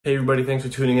Hey everybody, thanks for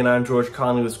tuning in. I'm George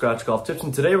Conley with Scratch Golf Tips,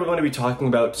 and today we're going to be talking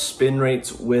about spin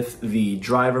rates with the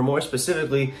driver, more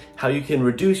specifically how you can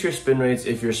reduce your spin rates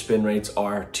if your spin rates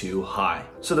are too high.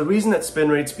 So the reason that spin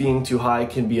rates being too high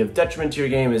can be of detriment to your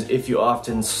game is if you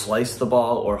often slice the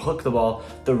ball or hook the ball.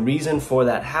 The reason for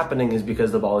that happening is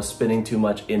because the ball is spinning too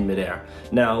much in midair.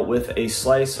 Now with a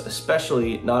slice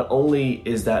especially, not only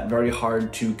is that very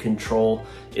hard to control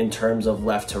in terms of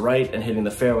left to right and hitting the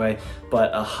fairway,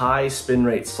 but a high spin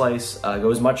rate slice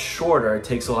goes much shorter. It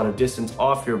takes a lot of distance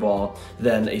off your ball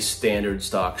than a standard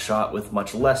stock shot with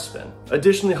much less spin.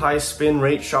 Additionally, high spin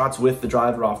rate shots with the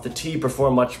driver off the tee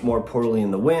perform much more poorly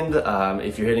in the wind.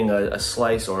 If you're hitting a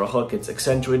slice or a hook, it's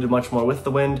accentuated much more with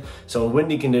the wind. So in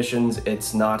windy conditions,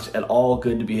 it's not at all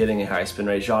good to be hitting a high spin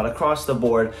rate shot. Across the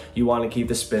board, you want to keep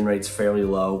the spin rates fairly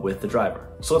low with the driver.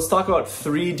 So let's talk about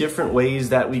 3 different ways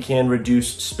that we can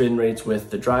reduce spin rates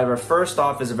with the driver. First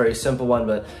off is a very simple one,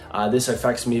 but this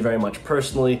affects me very much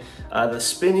personally. The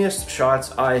spinniest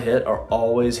shots I hit are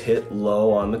always hit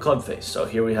low on the club face. So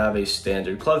here we have a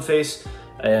standard club face,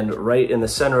 and right in the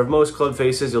center of most club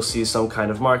faces, you'll see some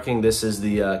kind of marking. This is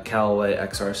the Callaway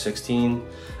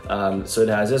XR16. So it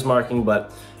has this marking,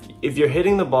 but if you're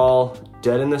hitting the ball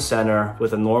dead in the center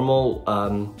with a normal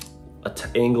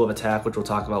angle of attack, which we'll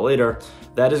talk about later,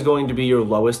 that is going to be your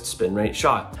lowest spin rate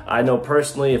shot. I know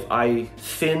personally, if I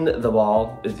thin the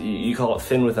ball, you call it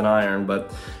thin with an iron,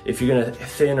 but if you're gonna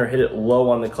thin or hit it low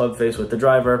on the club face with the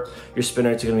driver, your spin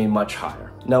rates are gonna be much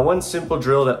higher. Now, one simple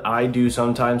drill that I do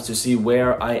sometimes to see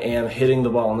where I am hitting the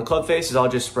ball on the club face is I'll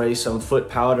just spray some foot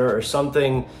powder or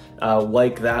something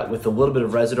like that with a little bit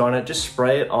of residue on it. Just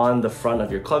spray it on the front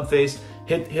of your club face,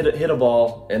 hit a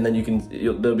ball, and then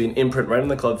there'll be an imprint right on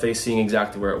the club face, seeing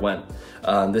exactly where it went.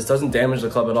 This doesn't damage the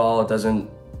club at all. It doesn't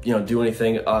do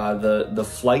anything. The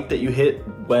flight that you hit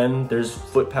when there's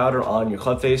foot powder on your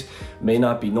club face may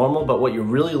not be normal, but what you're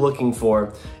really looking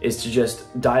for is to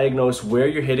just diagnose where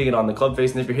you're hitting it on the club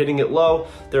face. And if you're hitting it low,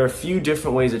 there are a few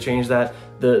different ways to change that.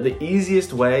 The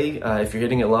easiest way, if you're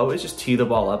hitting it low, is just tee the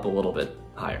ball up a little bit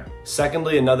higher.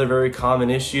 Secondly, another very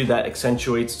common issue that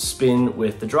accentuates spin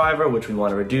with the driver, which we want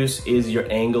to reduce, is your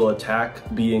angle attack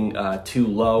being too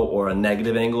low or a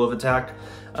negative angle of attack.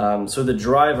 So the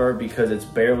driver, because it's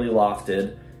barely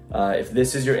lofted, if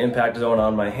this is your impact zone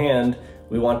on my hand,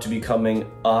 we want to be coming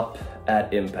up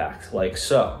at impact, like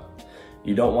so.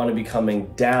 You don't want to be coming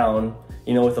down.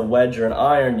 With a wedge or an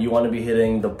iron, you want to be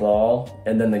hitting the ball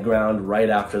and then the ground right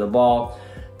after the ball.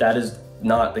 That is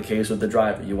not the case with the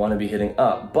driver. You want to be hitting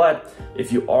up. But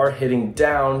if you are hitting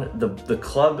down, the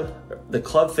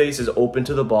club face is open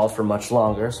to the ball for much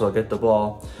longer, so I'll get the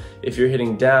ball. If you're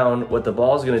hitting down, what the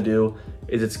ball is going to do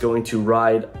is it's going to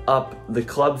ride up the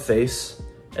club face,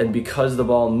 and because the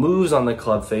ball moves on the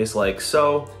club face like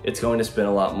so, it's going to spin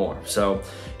a lot more. So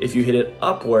if you hit it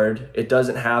upward, it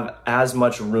doesn't have as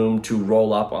much room to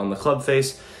roll up on the club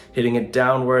face. Hitting it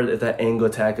downward, if that angle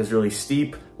attack is really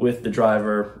steep with the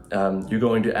driver, you're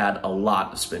going to add a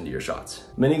lot of spin to your shots.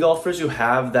 Many golfers who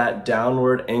have that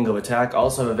downward angle of attack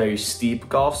also have a very steep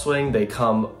golf swing. They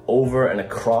come over and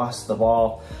across the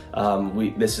ball.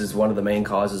 This is one of the main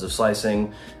causes of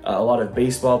slicing. A lot of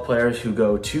baseball players who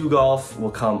go to golf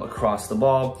will come across the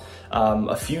ball.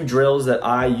 A few drills that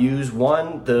I use,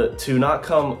 one, to not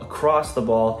come across the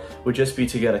ball would just be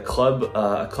to get a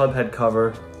club head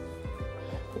cover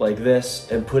like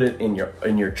this and put it in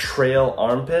your trail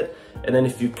armpit, and then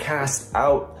if you cast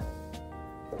out,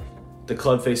 the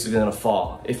club face is going to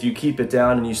fall. If you keep it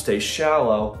down and you stay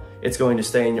shallow, it's going to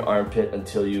stay in your armpit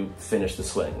until you finish the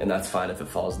swing, and that's fine if it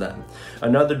falls then.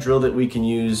 Another drill that we can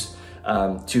use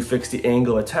to fix the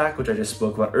angle attack, which I just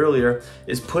spoke about earlier,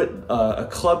 is put a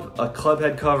club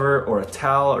head cover or a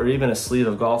towel or even a sleeve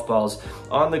of golf balls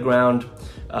on the ground,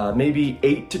 maybe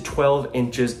 8 to 12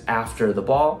 inches after the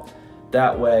ball.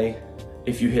 That way,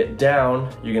 if you hit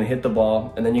down, you're gonna hit the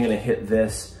ball, and then you're gonna hit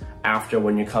this after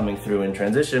when you're coming through in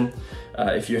transition.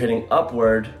 If you're hitting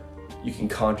upward, you can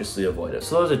consciously avoid it.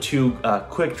 So those are 2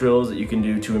 quick drills that you can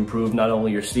do to improve not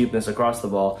only your steepness across the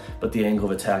ball, but the angle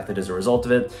of attack that is a result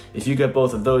of it. If you get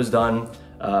both of those done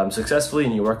successfully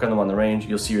and you work on them on the range,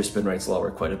 you'll see your spin rates lower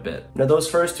quite a bit. Now, those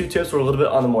first 2 tips were a little bit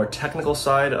on the more technical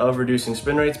side of reducing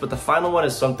spin rates, but the final one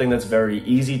is something that's very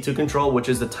easy to control, which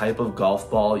is the type of golf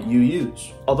ball you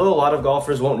use. Although a lot of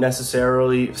golfers won't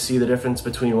necessarily see the difference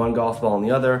between one golf ball and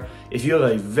the other, if you have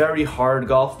a very hard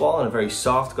golf ball and a very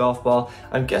soft golf ball,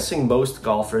 I'm guessing most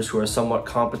golfers who are somewhat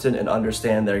competent and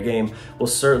understand their game will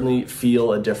certainly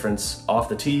feel a difference off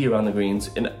the tee, around the greens,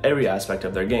 in every aspect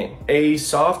of their game. A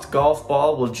soft golf ball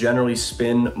ball will generally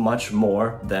spin much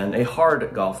more than a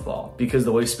hard golf ball, because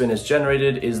the way spin is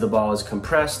generated is the ball is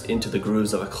compressed into the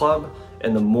grooves of a club,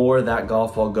 and the more that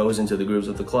golf ball goes into the grooves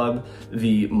of the club,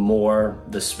 the more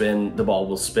the ball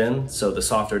will spin. So the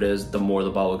softer it is, the more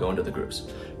the ball will go into the grooves.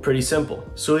 Pretty simple.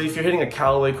 So if you're hitting a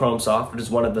Callaway Chrome Soft, which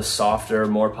is one of the softer,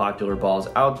 more popular balls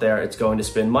out there, it's going to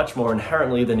spin much more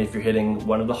inherently than if you're hitting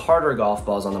one of the harder golf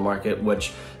balls on the market,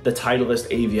 which the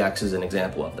Titleist AVX is an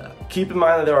example of that. Keep in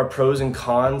mind that there are pros and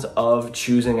cons of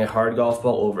choosing a hard golf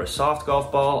ball over a soft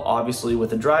golf ball. Obviously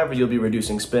with a driver, you'll be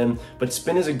reducing spin, but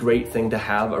spin is a great thing to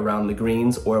have around the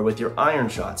greens or with your iron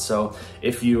shots. So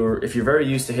if you're very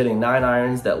used to hitting 9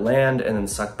 irons that land and then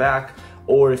suck back,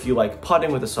 or if you like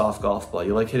putting with a soft golf ball,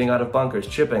 you like hitting out of bunkers,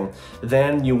 chipping,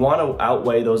 then you want to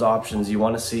outweigh those options. You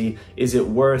want to see, is it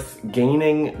worth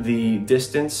gaining the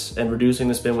distance and reducing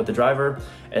the spin with the driver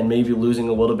and maybe losing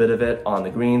a little bit of it on the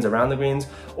greens, around the greens,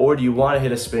 or do you want to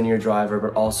hit a spinnier driver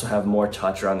but also have more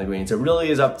touch around the greens? It really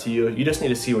is up to you. You just need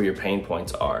to see where your pain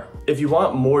points are. If you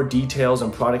want more details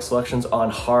and product selections on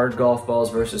hard golf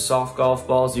balls versus soft golf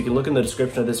balls, you can look in the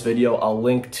description of this video. I'll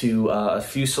link to a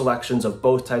few selections of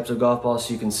both types of golf balls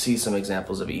so you can see some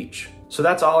examples of each. So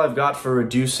that's all I've got for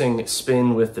reducing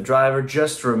spin with the driver.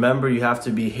 Just remember, you have to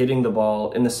be hitting the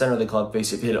ball in the center of the club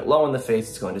face. If you hit it low in the face,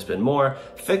 it's going to spin more.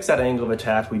 Fix that angle of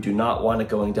attack. We do not want it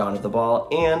going down at the ball.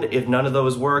 And if none of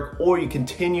those work, or you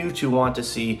continue to want to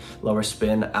see lower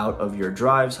spin out of your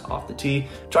drives off the tee,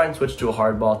 try and switch to a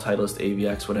hard ball, Titleist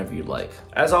AVX, whatever you'd like.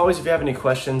 As always, if you have any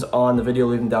questions on the video,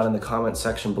 leave them down in the comments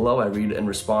section below. I read and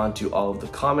respond to all of the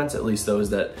comments, at least those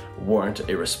that warrant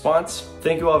a response.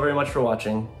 Thank you all very much for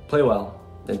watching. Play well,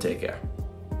 and take care.